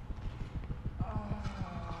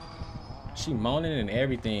 She moaning and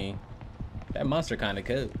everything. That monster kind of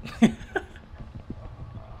cool.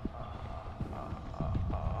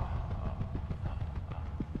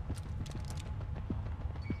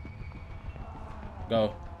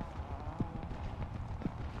 Go.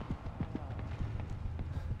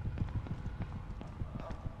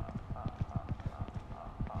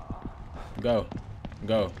 Go.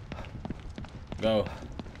 Go. Go.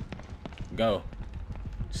 Go.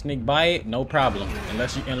 Sneak by it, no problem.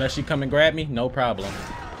 Unless you come and grab me, no problem.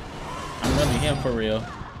 I'm really him for real.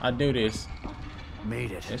 I do this.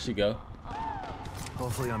 Made it. There she go.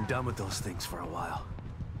 Hopefully I'm done with those things for a while.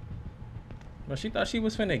 But she thought she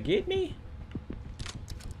was finna get me?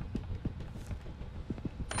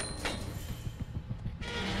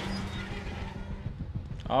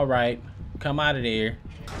 Alright. Come out of there.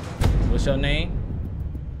 What's your name?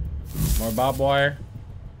 More barbed wire?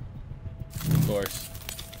 Of course.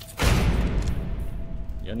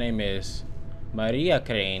 Your name is Maria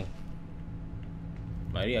Crane.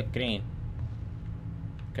 Maria Crane.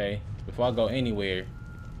 Okay. Before I go anywhere,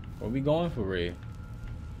 where we going for real?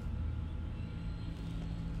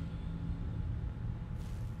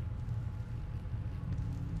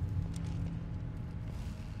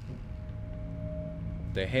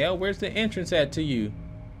 The hell? Where's the entrance at to you?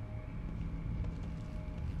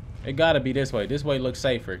 It gotta be this way. This way looks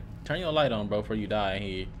safer. Turn your light on, bro, before you die in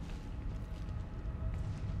here.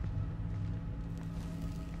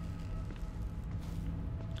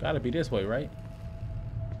 Gotta be this way, right?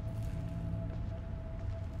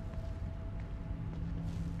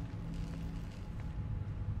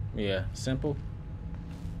 Yeah, simple.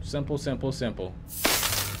 Simple, simple, simple.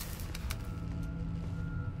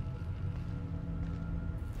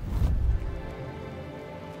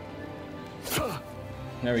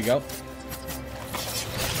 There we go.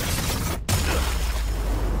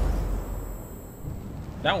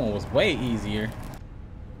 That one was way easier.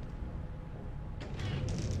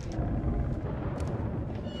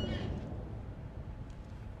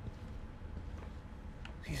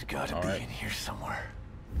 He's gotta be in here somewhere.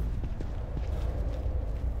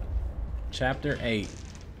 Chapter 8.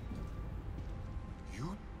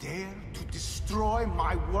 You dare to destroy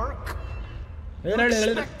my work? You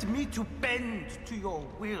expect me to bend to your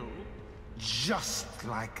will? Just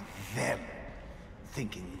like them.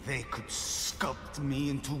 Thinking they could sculpt me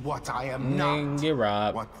into what I am not. Get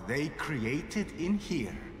robbed. What they created in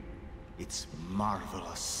here. It's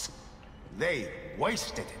marvelous. They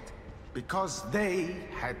wasted it. Because they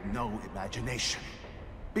had no imagination.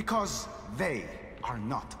 Because they are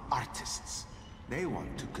not artists. They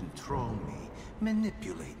want to control me,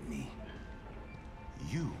 manipulate me.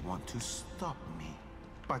 You want to stop me,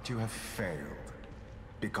 but you have failed.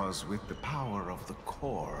 Because with the power of the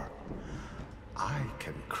core, I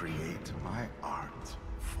can create my art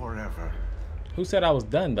forever. Who said I was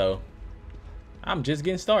done, though? I'm just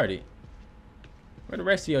getting started. Where the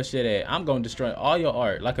rest of your shit at? I'm gonna destroy all your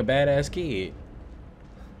art like a badass kid.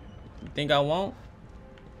 You think I won't?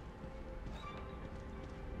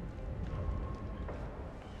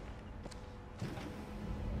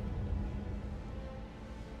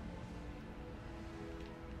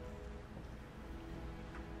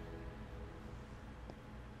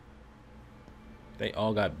 They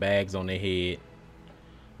all got bags on their head.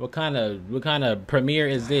 What kind of premiere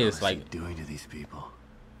is this? What are Like, you doing to these people?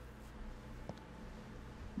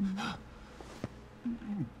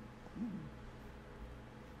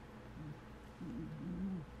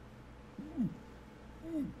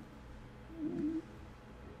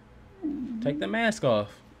 take the mask off.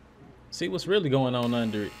 See what's really going on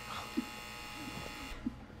under it.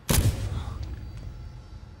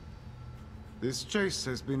 This chase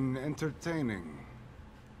has been entertaining.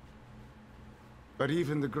 But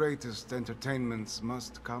even the greatest entertainments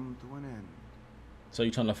must come to an end. So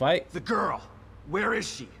you trying to fight? The girl! Where is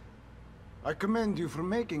she? I commend you for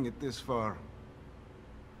making it this far.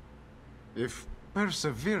 If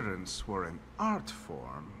perseverance were an art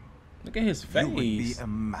form, Look at his you would be face. a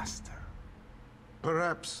master.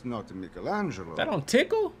 Perhaps not a Michelangelo, That don't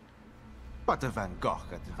tickle? but a Van Gogh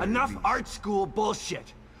at the very Enough least. art school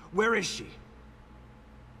bullshit! Where is she?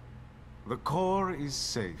 The core is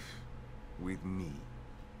safe with me.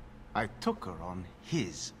 I took her on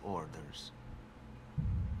his orders.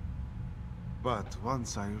 But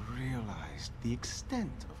once I realized the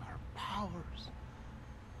extent of her powers,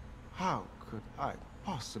 how could I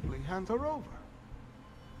possibly hand her over?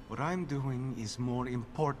 What I'm doing is more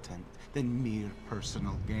important than mere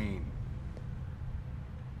personal gain.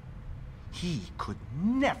 He could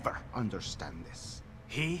never understand this.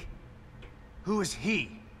 He? Who is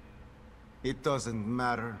he? It doesn't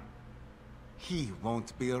matter. He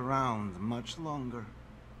won't be around much longer.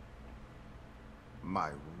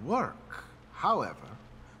 My work, however,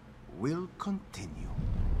 will continue.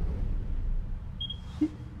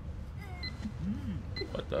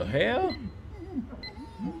 What the hell?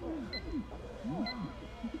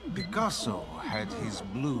 Picasso had his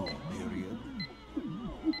blue period.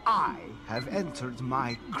 I have entered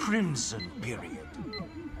my crimson period.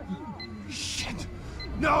 Shit!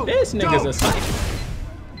 No! This nigga's don't! a psycho.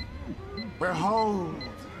 Behold,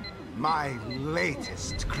 my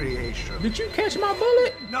latest creation. Did you catch my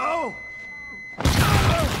bullet? No!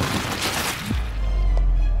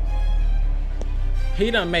 He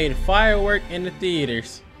done made firework in the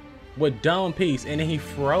theaters with Dome Piece and then he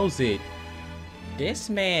froze it. This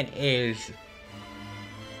man is...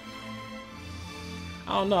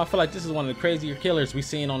 I don't know, I feel like this is one of the crazier killers we've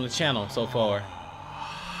seen on the channel so far.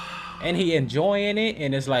 And he enjoying it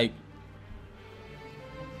and it's like...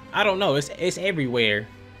 I don't know, it's everywhere.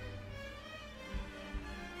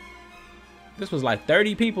 This was like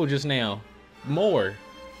 30 people just now. More.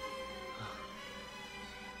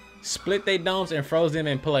 Split their domes and froze them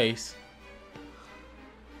in place.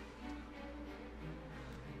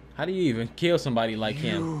 How do you even kill somebody like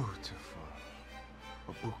him? Beautiful.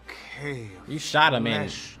 A bouquet of You shot him in,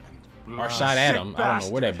 flesh and or blood. shot at Sick him. I don't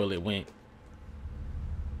know where that bastard. bullet went.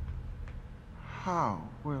 How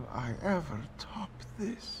will I ever top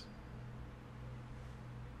this?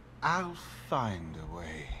 I'll find a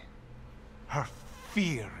way. Her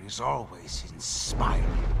fear is always inspiring.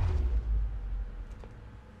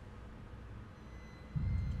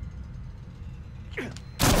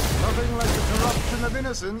 Nothing like the corruption of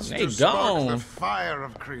innocence They to spark gone. the fire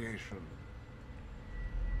of creation.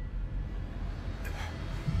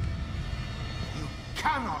 You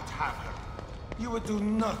cannot have her. You would do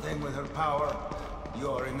nothing with her power.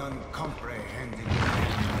 You're an uncomprehending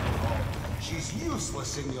man. She's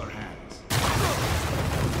useless in your hands.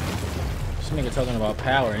 This nigga talking about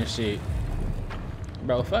power and shit.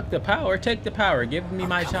 Bro, fuck the power. Take the power. Give me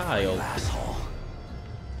my child. Asshole.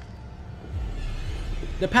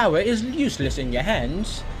 The power is useless in your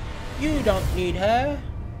hands. You don't need her.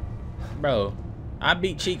 Bro, I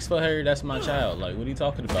beat cheeks for her. That's my child. Like, what are you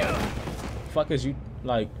talking about? Fuck is you,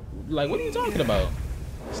 like what are you talking about?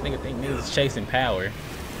 This nigga think niggas chasing power.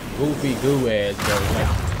 Goofy goo ass, bro. Like,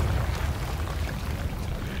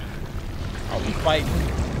 are we fighting?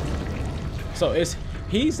 So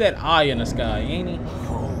he's that eye in the sky, ain't he?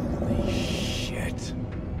 Holy shit.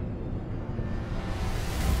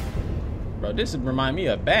 Bro, this remind me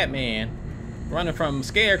of Batman running from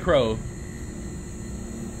Scarecrow.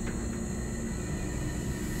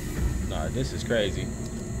 Nah, this is crazy.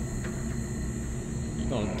 You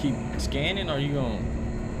gonna keep scanning or you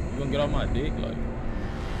gonna get off my dick? Like,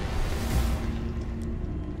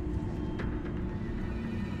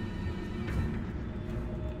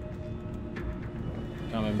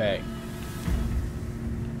 coming back.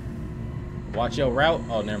 Watch your route.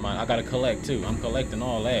 Oh, never mind. I gotta collect too. I'm collecting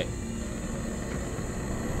all that.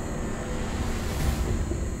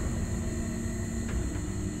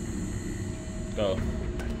 Go.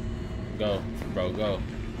 Go. Bro, go.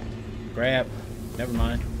 Grab. Never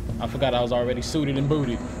mind. I forgot I was already suited and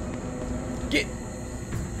booted. Get.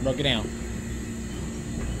 Bro, get down.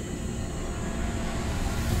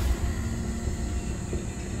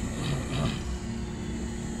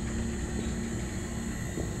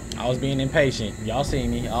 I was being impatient. Y'all see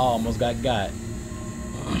me. I almost got.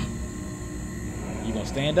 You gonna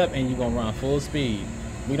stand up and you gonna run full speed.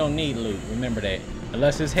 We don't need loot. Remember that.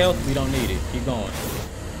 Unless it's health, we don't need it. Keep going.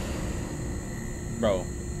 Bro,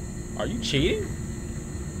 are you cheating?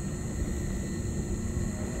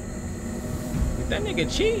 Did that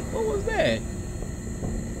nigga cheat? What was that?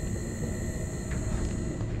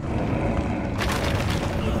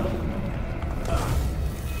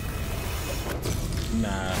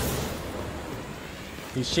 Nah.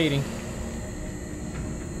 He's cheating.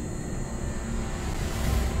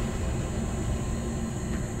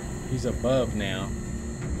 He's above now.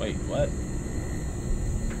 Wait, what?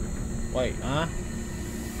 Wait, huh?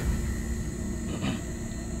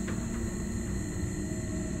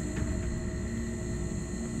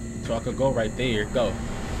 So I could go right there. Go.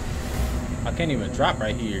 I can't even drop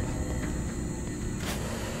right here.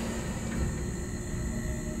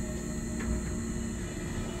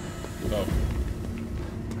 Go.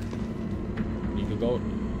 You could go.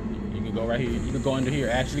 You can go right here. You can go under here.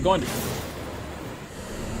 Actually, go under.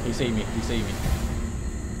 He saved me. He saved me.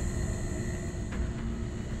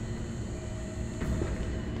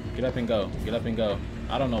 Get up and go. Get up and go.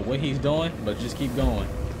 I don't know what he's doing, but just keep going.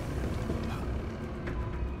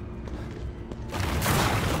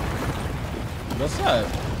 What's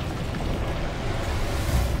up?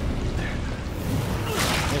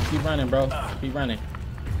 Just keep running, bro. Keep running.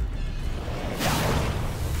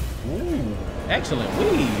 Ooh, excellent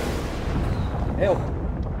weed. Help.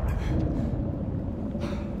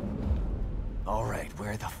 All right,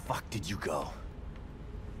 where the fuck did you go?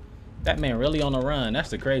 That man really on the run. That's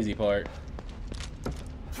the crazy part.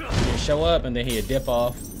 He'd show up and then he'd dip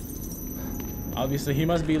off. Obviously, he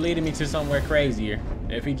must be leading me to somewhere crazier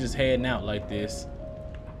if he just heading out like this.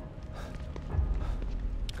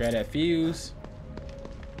 Grab that fuse.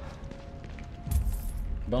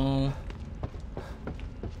 Boom.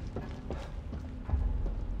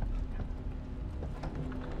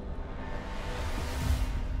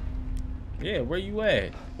 Yeah, where you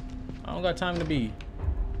at? I don't got time to be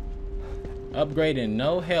upgrading.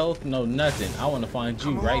 No health, no nothing. I want to find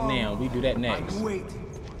you right now. We do that next. I'm waiting.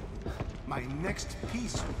 My next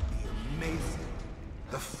piece will be amazing.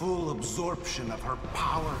 The full absorption of her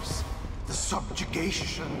powers. The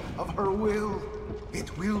subjugation of her will.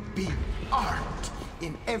 It will be art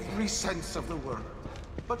in every sense of the word.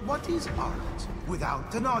 But what is art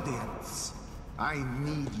without an audience? I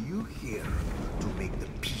need you here to make the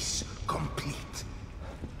piece complete.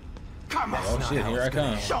 Come on, oh shit, here I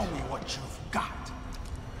come. Show me what you've got.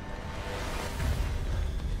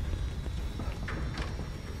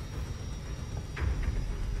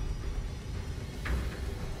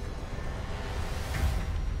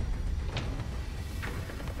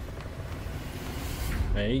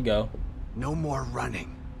 There you go. No more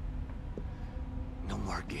running. No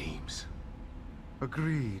more games.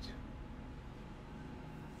 Agreed.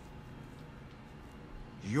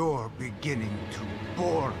 You're beginning to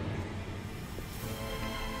bore me.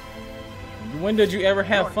 When did you ever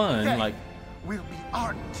have fun? Like, will be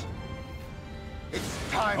art. It's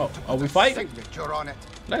time to put are we a fighting? signature on it.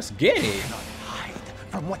 Let's get it. You cannot hide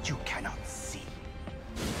from what you cannot see.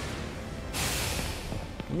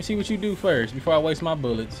 Let me see what you do first before I waste my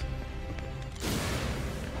bullets.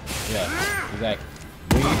 Yeah, exactly.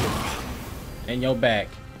 And your back.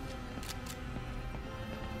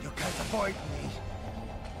 You can't avoid me.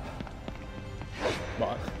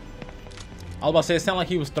 But I was about to say, it sounded like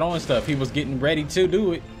he was throwing stuff. He was getting ready to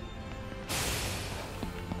do it.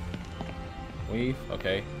 Weave,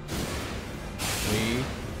 okay. Weave,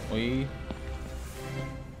 weave.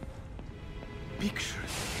 Picture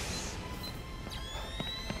this.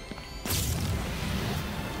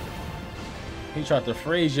 He tried to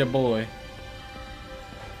freeze your boy.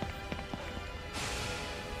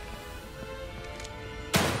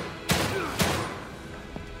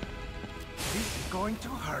 This is going to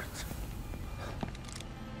hurt.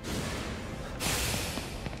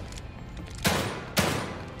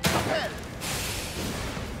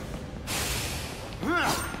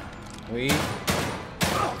 Weave.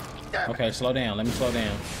 Okay, slow down. Let me slow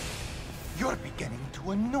down. You're beginning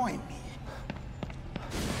to annoy me.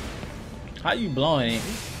 How you blowing it?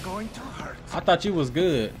 This is going to hurt. I thought you was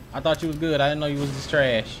good. I thought you was good. I didn't know you was just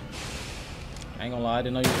trash. I ain't gonna lie, I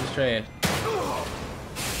didn't know you was just trash.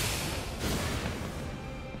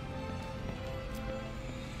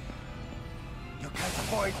 You can't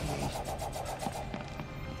avoid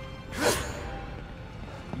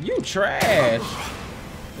me. You trash.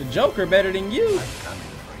 The Joker better than you.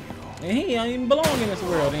 And he don't even belong in this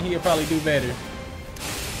world, and he'll probably do better.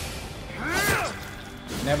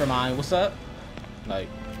 Never mind. What's up? Like,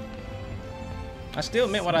 I still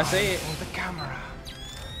meant what I said. For the camera.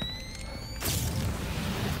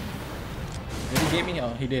 Did he get me?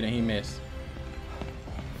 Oh, he didn't. He missed.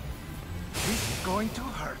 This is going to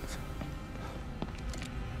hurt.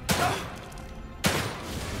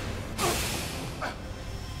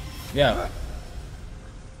 Yeah.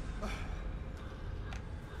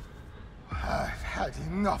 I've had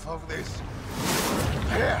enough of this.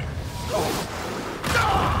 Here, go.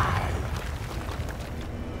 Die!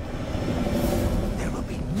 There will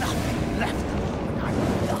be nothing left when I'm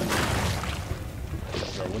done.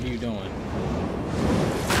 Bro, what are you doing?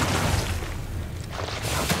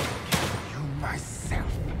 You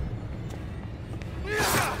myself.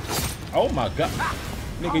 Oh my god.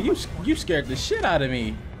 Nigga, you scared the shit out of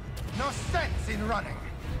me. No sense in running.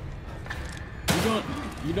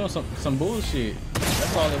 You doing some bullshit.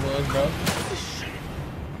 That's all it was, bro. You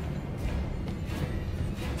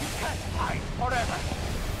can't hide forever.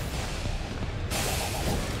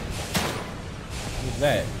 What's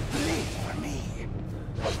that? Please for me.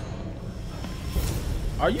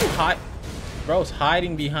 Are you hot? Bro's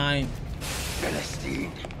hiding behind.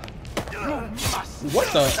 Philistine. You must What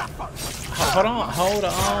the? suffer. Hold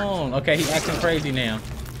on. Okay, he acting crazy now.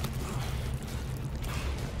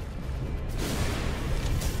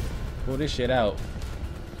 Pull this shit out.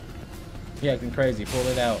 He acting crazy. Pull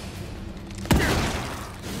it out.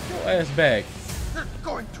 Your ass back. You're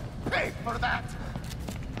going to pay for that.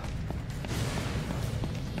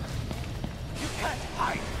 You can't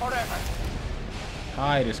hide forever.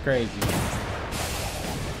 Hide is crazy.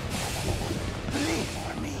 Please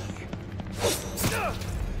for me.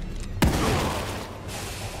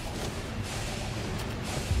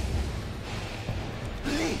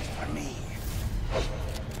 Please for me.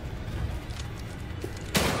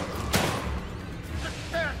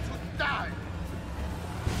 Prepare to die.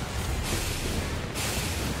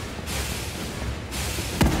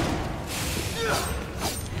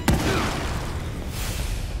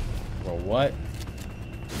 Bro, what?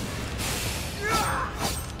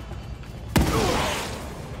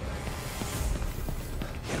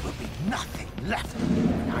 There will be nothing left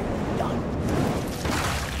when I'm done.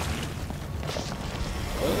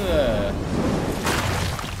 Ugh.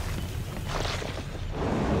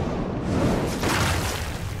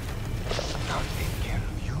 I'll take care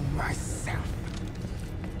of you myself.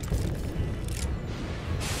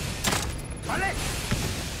 Alex!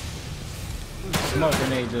 Smoke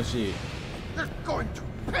grenade your shit. You're going to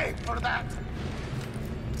pay for that!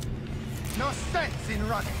 No sense in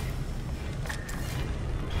running!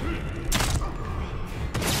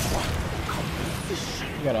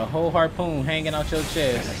 You got a whole harpoon hanging out your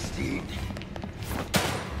chest. Philistine.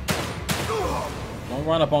 Don't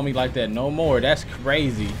run up on me like that no more. That's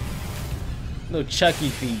crazy. Little Chucky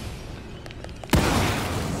feet.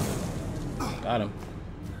 Got him.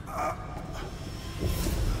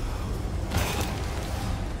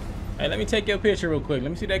 Hey, let me take your picture real quick. Let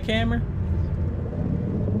me see that camera.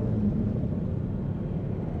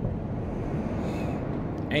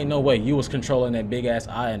 Ain't no way you was controlling that big ass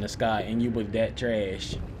eye in the sky and you was that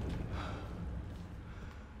trash.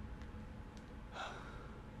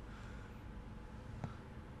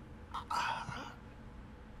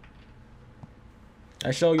 I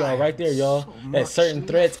show y'all right there, y'all, that certain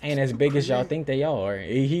threats ain't as big as y'all think they are.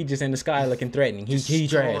 He just in the sky looking threatening. He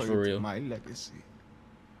trash for real. My legacy.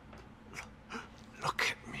 Look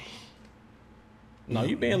at me. No,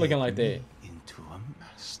 you been looking like that. Into a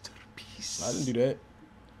masterpiece. I didn't do that.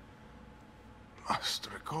 Must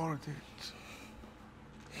record it.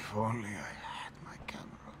 If only I had my camera.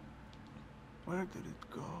 Where did it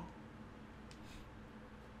go?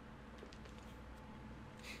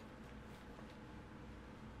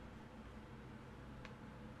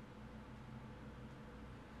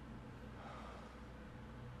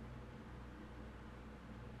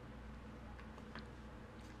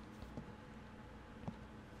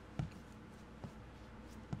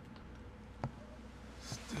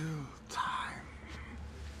 Still time.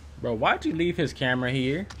 Bro, why'd you leave his camera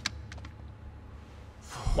here?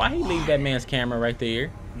 Why he leave that man's camera right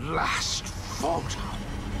there? Last photo.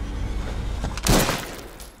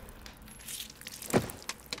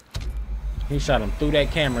 He shot him through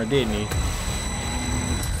that camera, didn't he?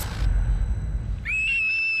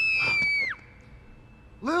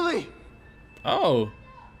 Lily! Oh.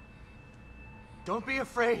 Don't be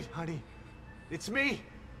afraid, honey. It's me,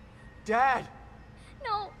 Dad.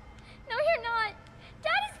 No, you're not.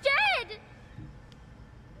 Dad is dead.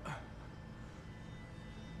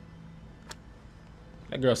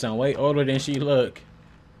 That girl sound way older than she look.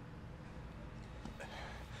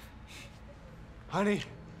 Honey,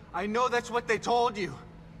 I know that's what they told you,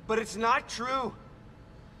 but it's not true.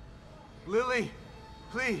 Lily,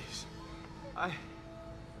 please.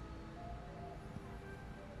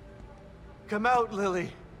 Come out,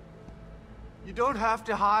 Lily. You don't have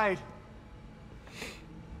to hide.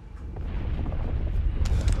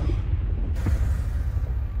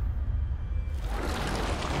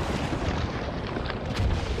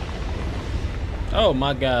 Oh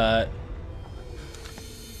my God.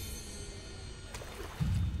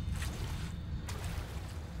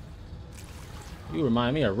 You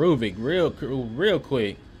remind me of Ruvik real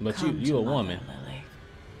quick, but Come you to a Mother, woman. Lily.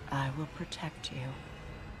 I will protect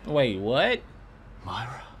you. Wait, what?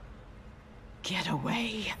 Myra. Get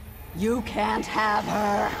away. You can't have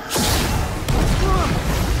her.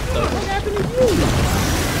 So what happened to you?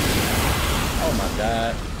 Oh my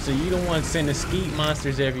God. So you the one sending skeet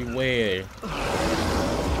monsters everywhere.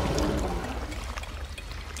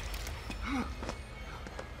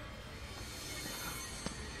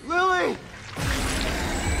 Lily!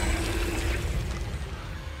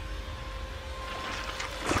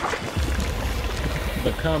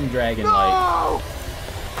 Become dragon-like. No!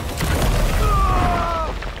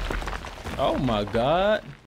 Oh my God.